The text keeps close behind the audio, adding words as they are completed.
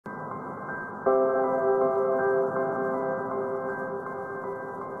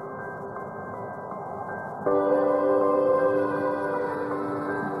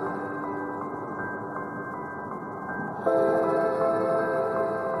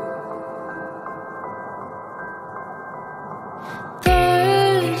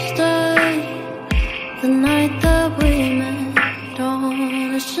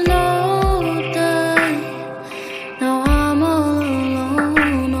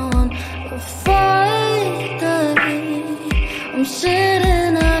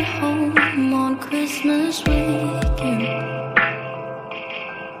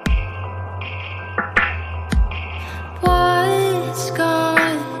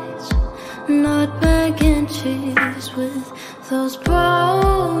cheese with those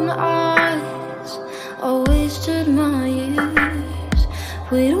brown eyes. I wasted my years.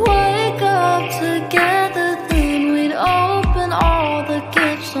 We'd wake up together, then we'd open all the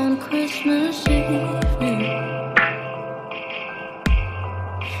gifts on Christmas evening.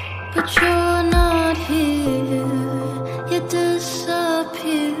 But you're not here, you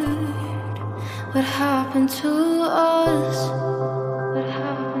disappeared. What happened to us? What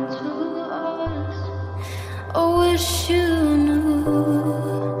happened to us? I wish you knew.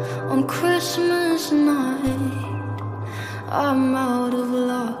 On Christmas night, I'm out of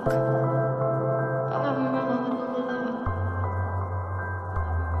luck. I'm out of luck.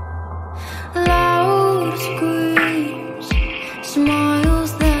 Loud screams,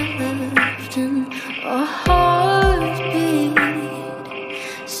 smiles that left in a heartbeat,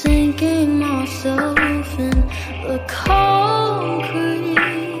 sinking myself in the concrete.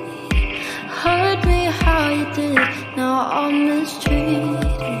 Hurt me how you did, now I'm mistreated.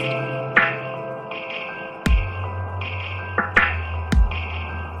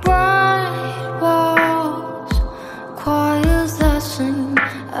 Bright walls, choirs that sing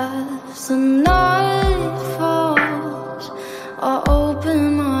as the night falls. I open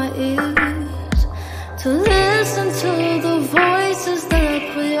my ears to listen to the voices that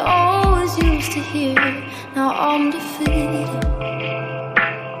we always used to hear. Now I'm defeated,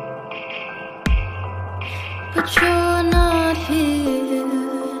 but you're not here,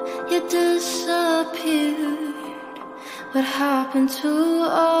 you disappeared. What happened to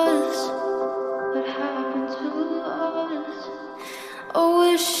us? What happened to us? I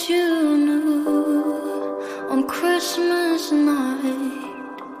wish you knew. On Christmas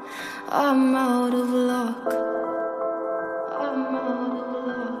night, I'm out of luck. I'm out of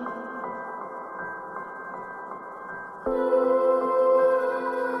luck.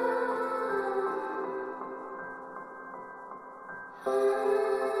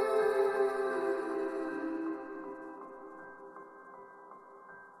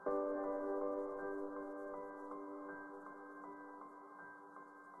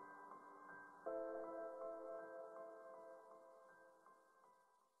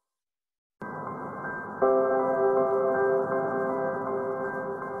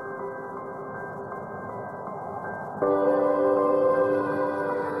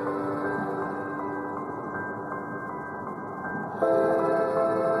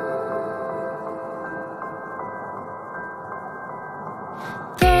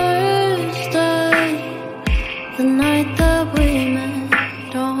 The night that we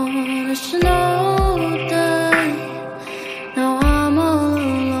met on a snow day. Now I'm all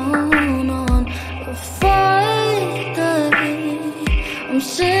alone on a Friday. I'm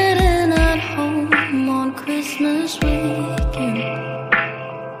sitting at home on Christmas weekend.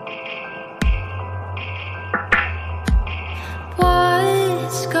 White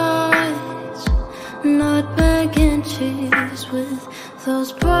skies, nutmeg and cheese with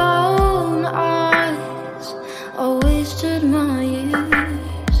those brown eyes. I wasted my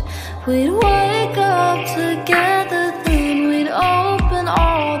years. We'd wake up together, then we'd open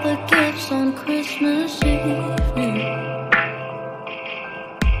all the gifts on Christmas evening.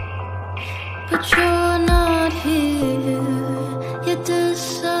 But you're not here, you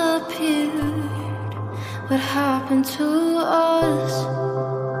disappeared. What happened to us?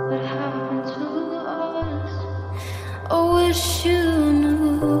 What happened to us? I wish you knew.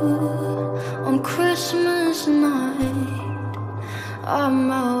 On Christmas night,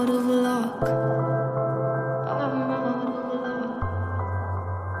 I'm out of luck. I'm out of luck.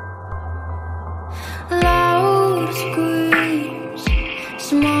 Loud screams,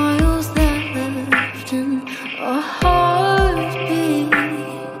 smiles that left in a heartbeat,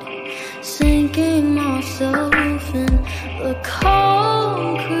 sinking myself in the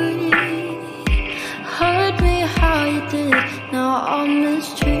concrete. Hurt me how you did, now I'm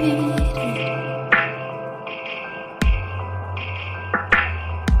mistreated.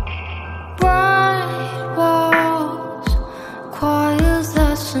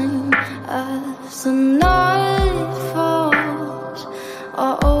 As the night falls, I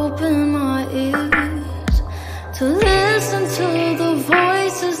open my ears to listen to the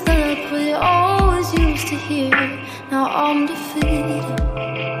voices that we always used to hear. Now I'm defeated,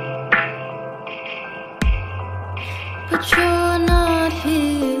 but you're not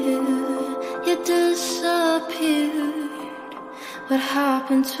here, you disappeared. What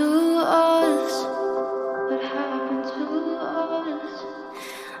happened to us? What happened to us?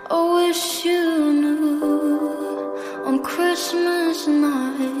 I wish you knew. On Christmas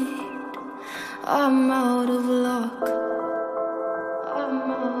night, I'm out of luck.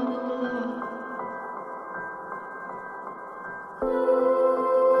 I'm out of luck.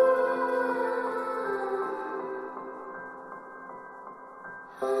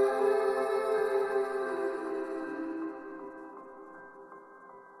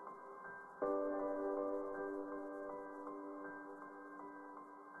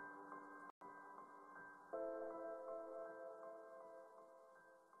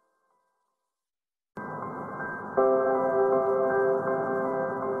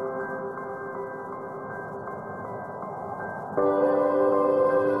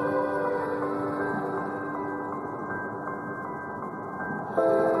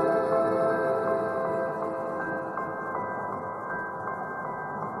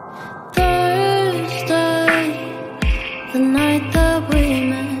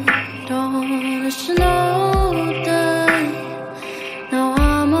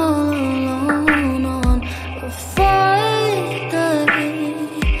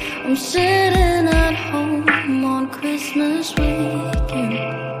 sitting at home on Christmas weekend.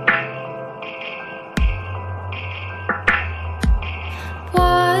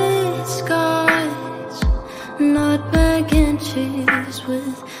 White skies, nutmeg and cheese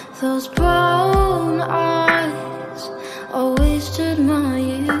with those brown eyes. I wasted my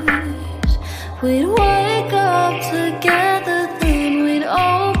years. We'd wake up together, then we'd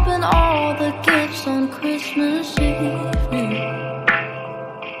open all the gifts on Christmas evening.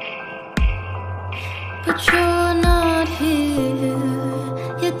 But you're not here,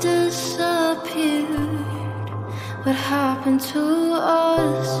 you disappeared. What happened to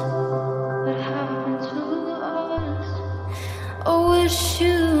us? What happened to us? I wish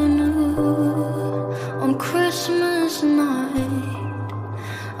you knew. On Christmas night,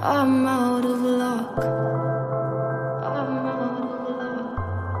 I'm out of luck. I'm out of luck.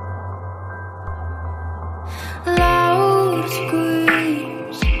 Loud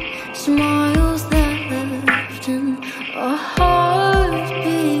screams, smiles that left in a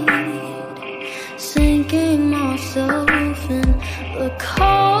heartbeat, sinking myself in the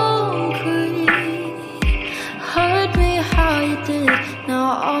concrete. Hurt me how you did, now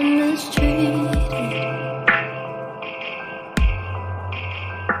I'm mistreated.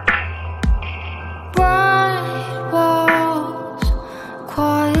 Bright walls,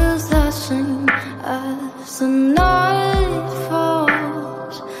 choirs that sing as the night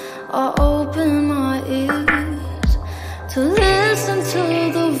falls. I open my ears to listen to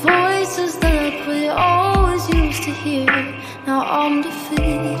the voices that we always used to hear. Now I'm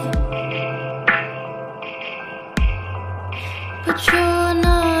defeated, but you're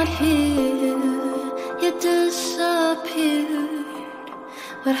not here, you disappeared.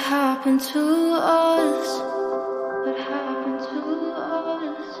 What happened to us? What happened to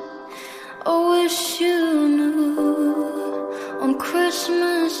us? I wish you knew. On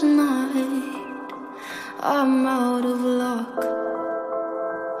Christmas night, I'm out of luck.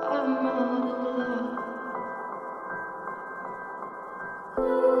 I'm out of luck.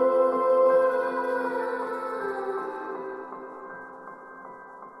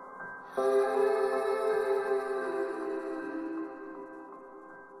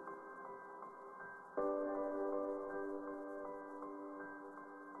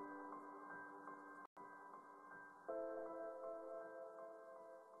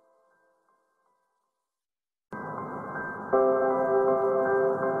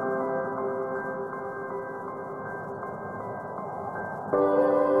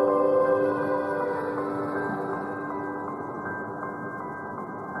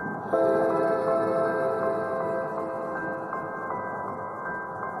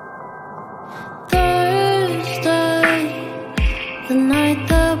 Thursday, the night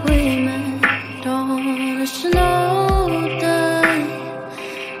that we met on a snow day.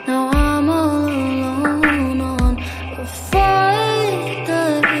 Now I'm all alone on a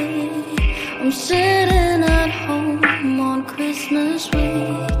Friday. I'm sitting at home on Christmas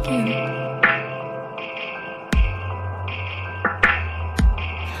weekend.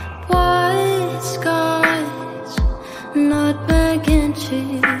 White skies, nutmeg and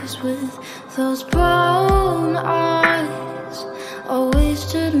cheese with those brown eyes. I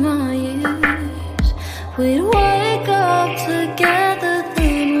wasted my years. We'd wake up together,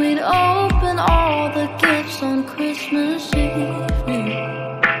 then we'd open all the gifts on Christmas evening.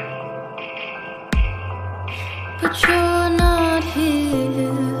 But you're not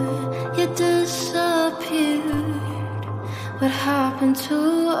here, you disappeared. What happened to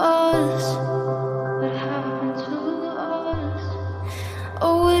us? What happened to us? I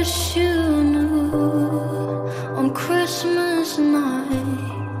wish you knew. On Christmas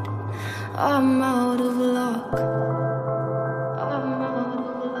night, I'm out of luck. I'm out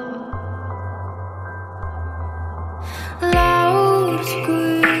of luck. Loud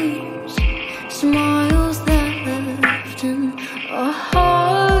screams, smiles that left in a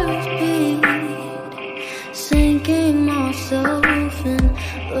heartbeat, sinking myself in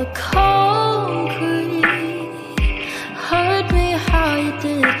the concrete. Hurt me how you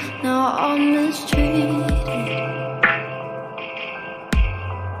did, now I'm mistreated.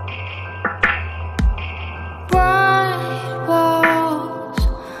 Bright walls,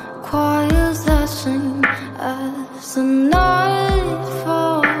 choirs that sing as the night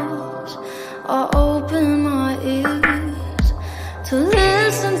falls. I open my ears to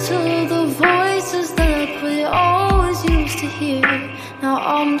listen to the voices that we always used to hear. Now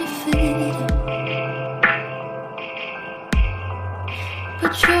I'm defeated,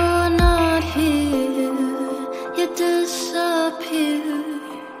 but you're not here, you disappeared.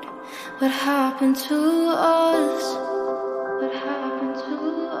 What happened to us? What happened to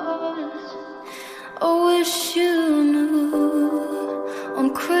us?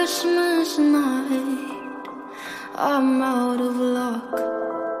 Christmas night, I'm out of luck.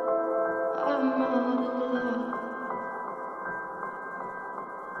 I'm out of luck.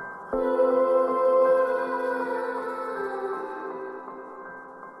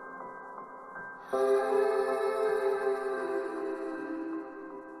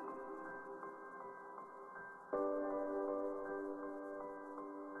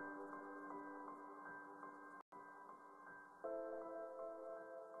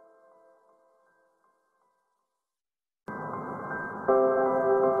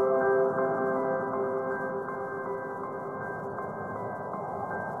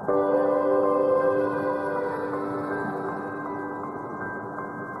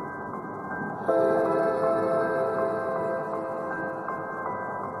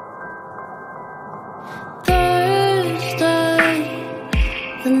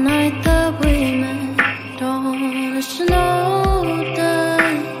 The night that we met on a snow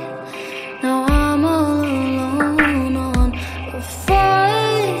day. Now I'm all alone on a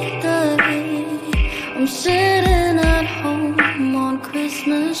Friday. I'm sitting at home on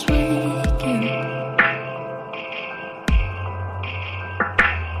Christmas weekend.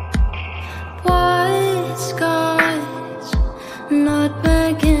 White skies,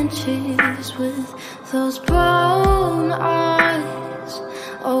 nutmeg and cheese with those brown eyes.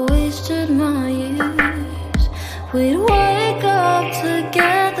 I wasted my years. We'd wake up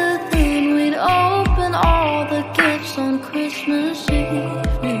together, then we'd open all the gifts on Christmas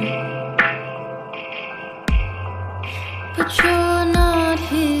evening. But you're not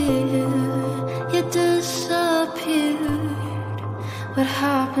here, you disappeared. What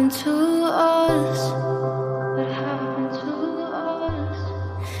happened to us? What happened to us?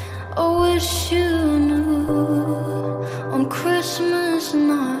 I wish you knew. On Christmas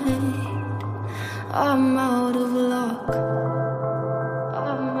night, I'm out of luck.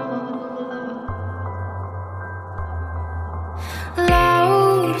 I'm out of luck.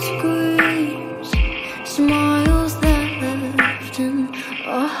 Loud screams, smiles that left in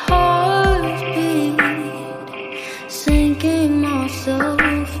a heartbeat, sinking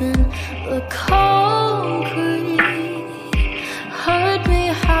myself in the concrete. Hurt me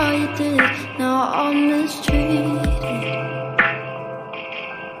how you did, now I'm mistreated.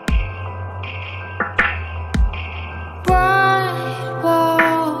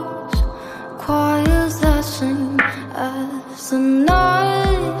 As the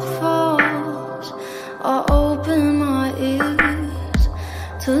night falls, I open my ears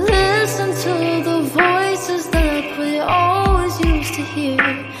to listen to the voices that we always used to hear.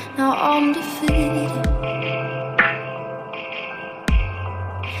 Now I'm defeated,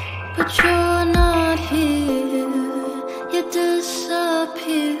 but you're not here, you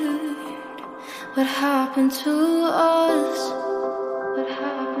disappeared. What happened to us? What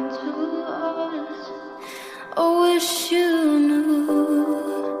happened to us? I wish you knew.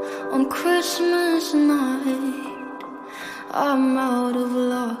 On Christmas night, I'm out of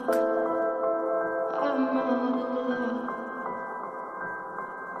luck. I'm out of luck.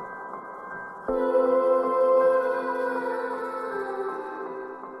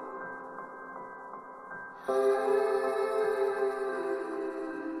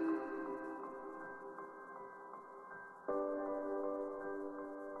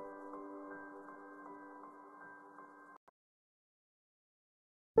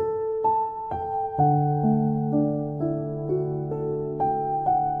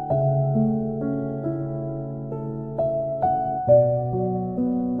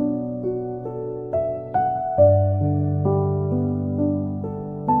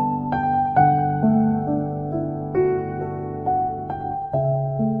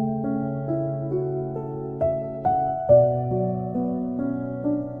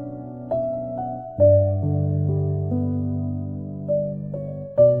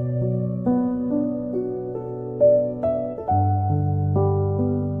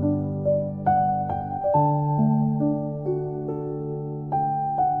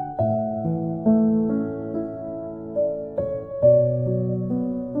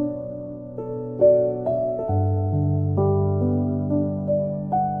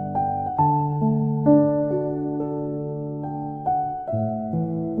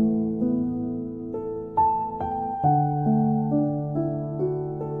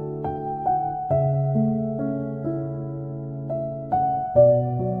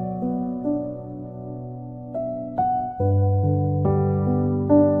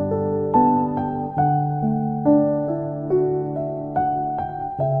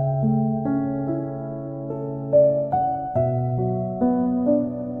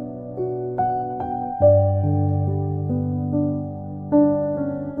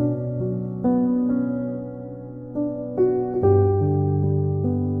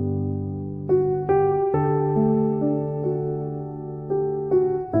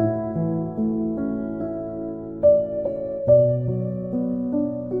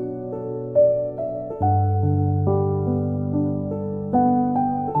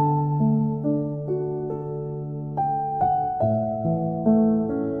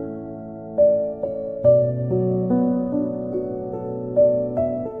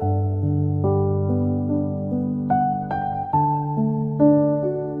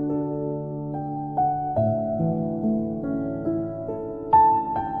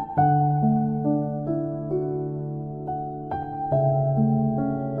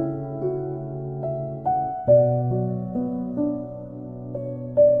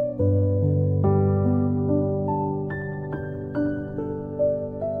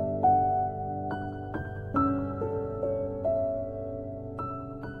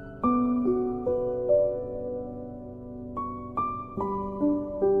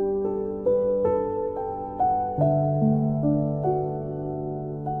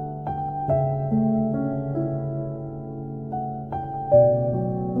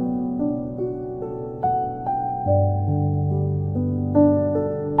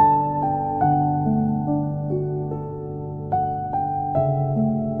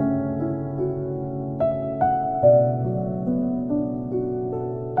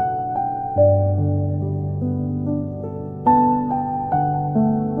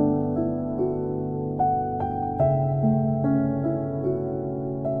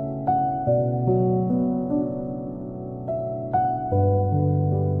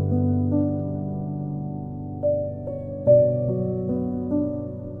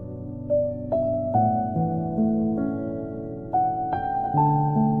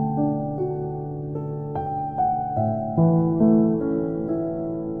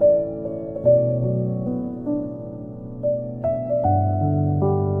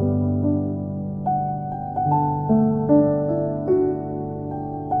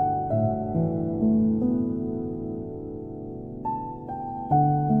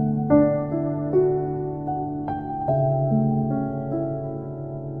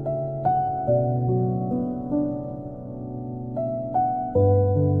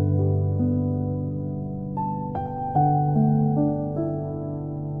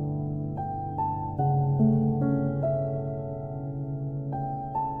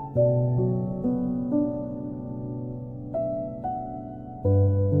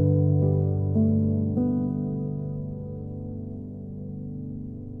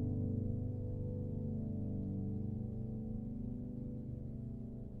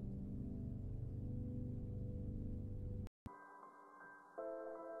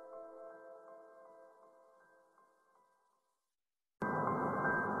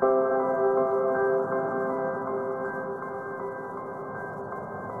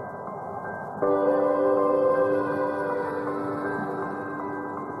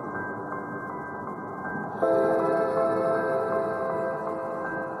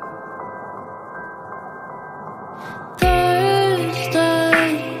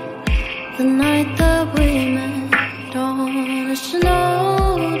 The night that we met on a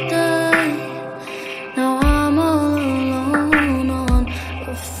snow day. Now I'm all alone on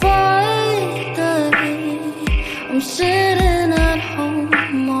a Friday. I'm sitting at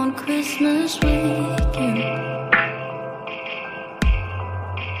home on Christmas weekend.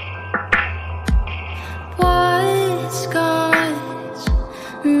 White skies,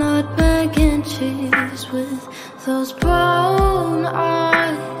 nutmeg and cheese with those brown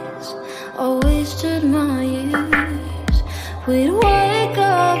eyes. I wasted my years. We'd wake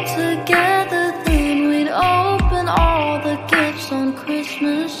up together, then we'd open all the gifts on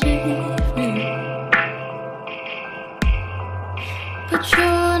Christmas evening. But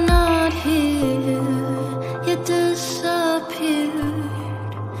you're not here, you disappeared.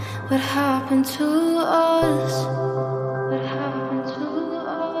 What happened to us? What happened to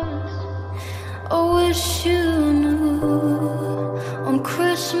us? I wish you knew. On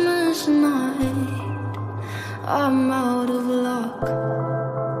Christmas night, I'm out of luck.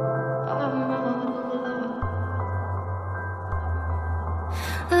 I'm out of luck.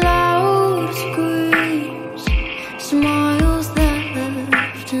 Loud screams, smiles that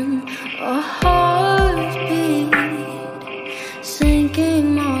left in a heartbeat,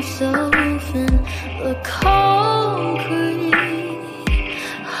 sinking myself in the concrete.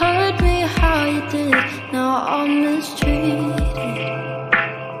 Hurt me how you did, now I'm mistreated.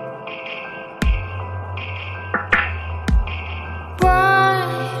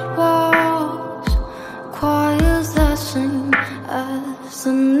 As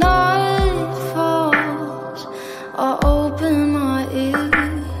the night falls, I open my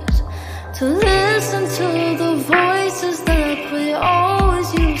ears to listen to the voices that we always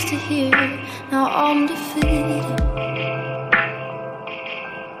used to hear. Now I'm defeated,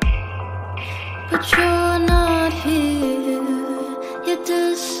 but you're not here, you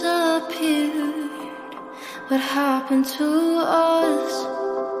disappeared. What happened to us?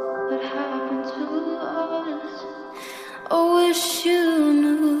 What happened to us? I wish you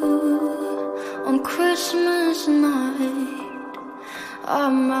knew. On Christmas night,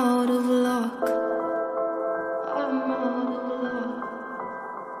 I'm out of luck. I'm out of luck.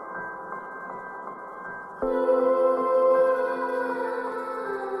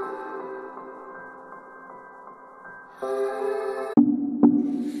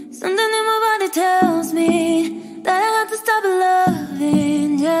 Something in my body tells me that I have to stop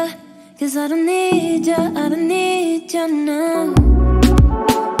loving you, 'cause I don't need you, I don't need you now.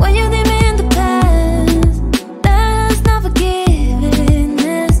 When you leave me in the past, that's not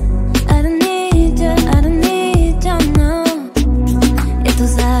forgiveness. I don't need you, I don't need you now. Y tú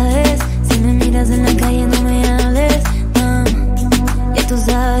sabes, si me miras en la calle no me hables, no. Y tú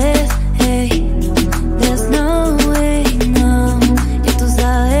sabes, hey, there's no way, no. Y tú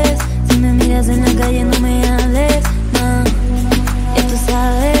sabes, si me miras en la calle no me hables, no. Y tú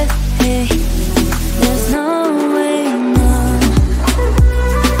sabes, hey, there's no way, no.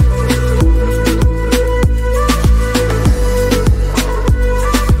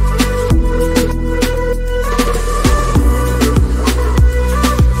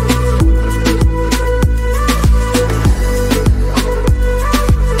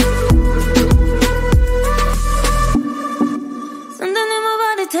 Something in my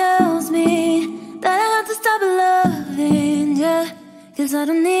body tells me that I have to stop loving you, 'cause I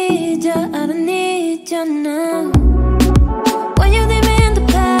don't need you, I don't need you now. When you leave me in the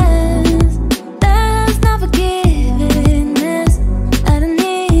past, that's not forgiveness. I don't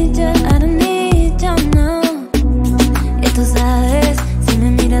need you, I don't need you now. Y tú sabes, si me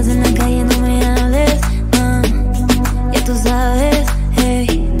miras en la calle no me hables, no. Y tú sabes, hey,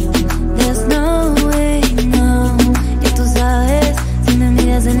 there's no way, no. Y tú sabes, si me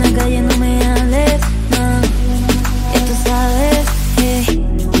miras en la calle no me hables, no. Y tú sabes, hey,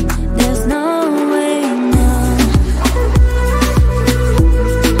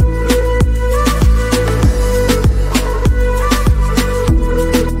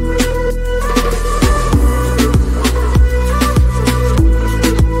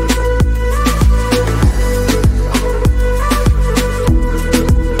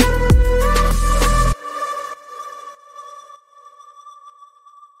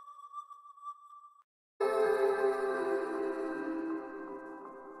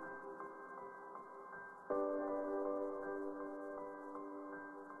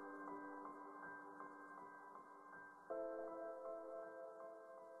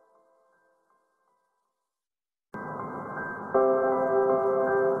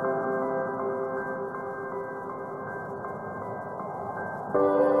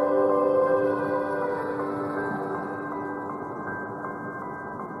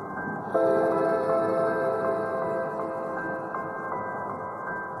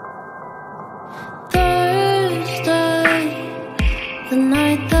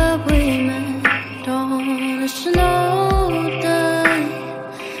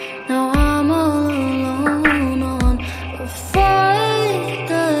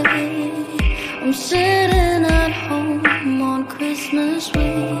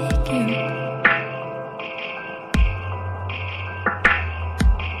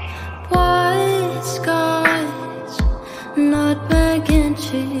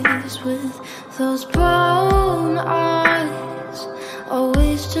 tears with those brown eyes. I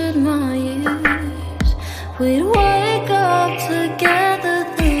wasted my years. We'd wake up together,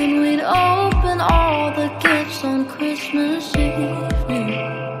 then we'd open all the gifts on Christmas evening.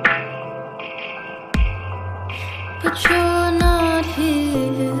 But you're not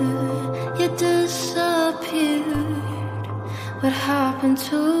here, you disappeared. What happened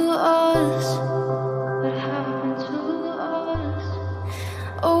to us? What happened to us?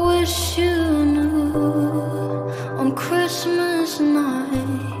 I wish you knew. On Christmas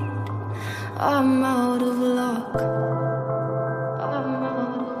night, I'm out of luck. I'm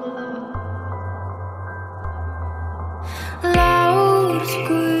out of luck. Loud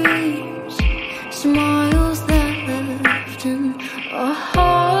screams, smiles that left in a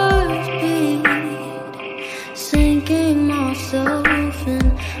heartbeat, sinking myself in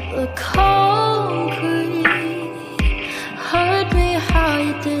the concrete. Hurt me how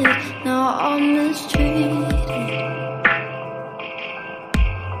you did, now I'm mistreated.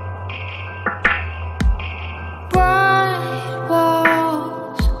 Bright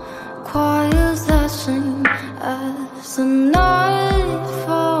walls, choirs that sing as the night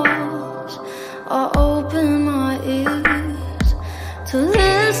falls. I open my ears to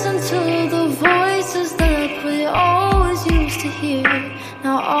listen to the voices that we always used to hear.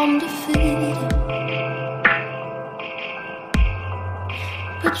 Now I'm defeated,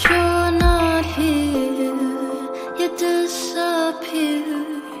 but you're not here, you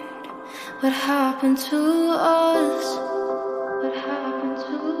disappeared. What happened to us? What happened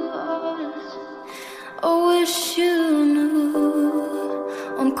to us? I wish you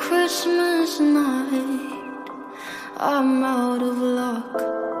knew. On Christmas night, I'm out of luck.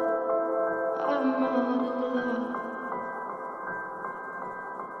 I'm out of luck.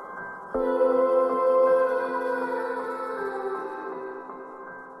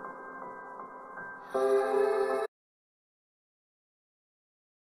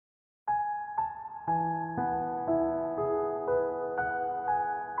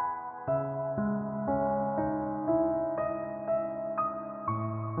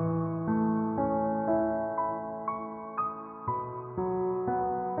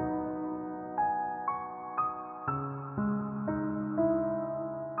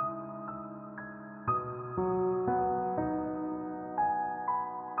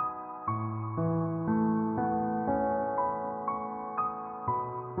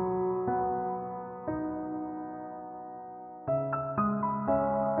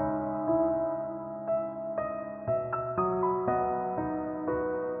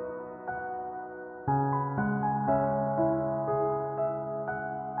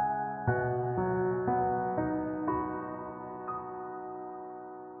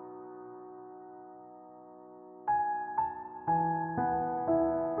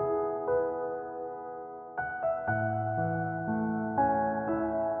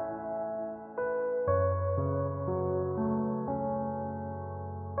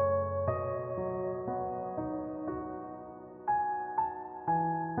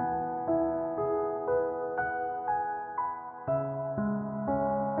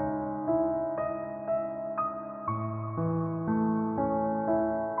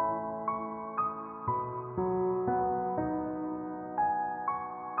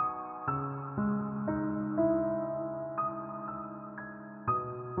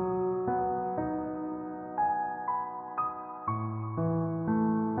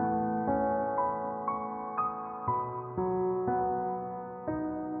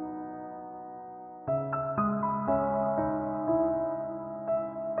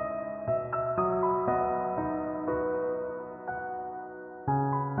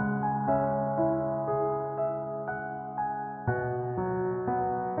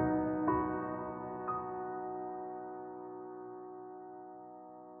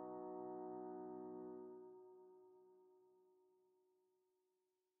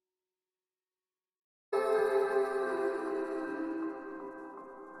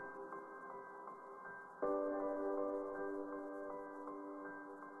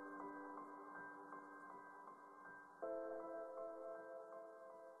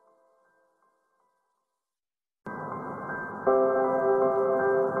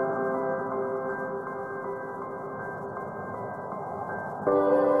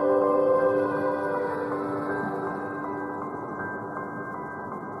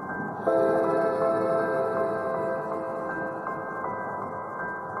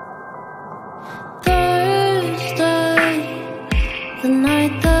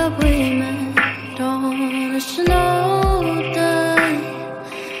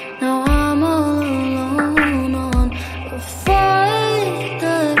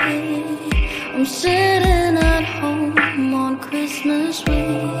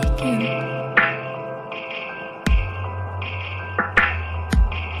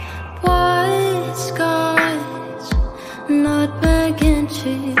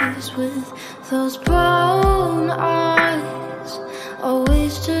 Those brown eyes all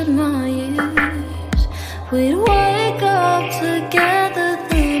wasted my years. We'd wake up together,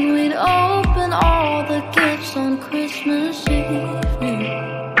 then we'd open all the gifts on Christmas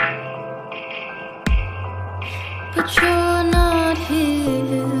evening. But you're not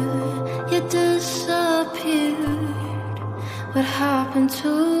here, you disappeared. What happened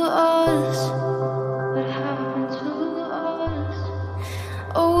to us? What happened to us?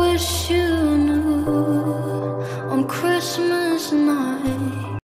 I wish you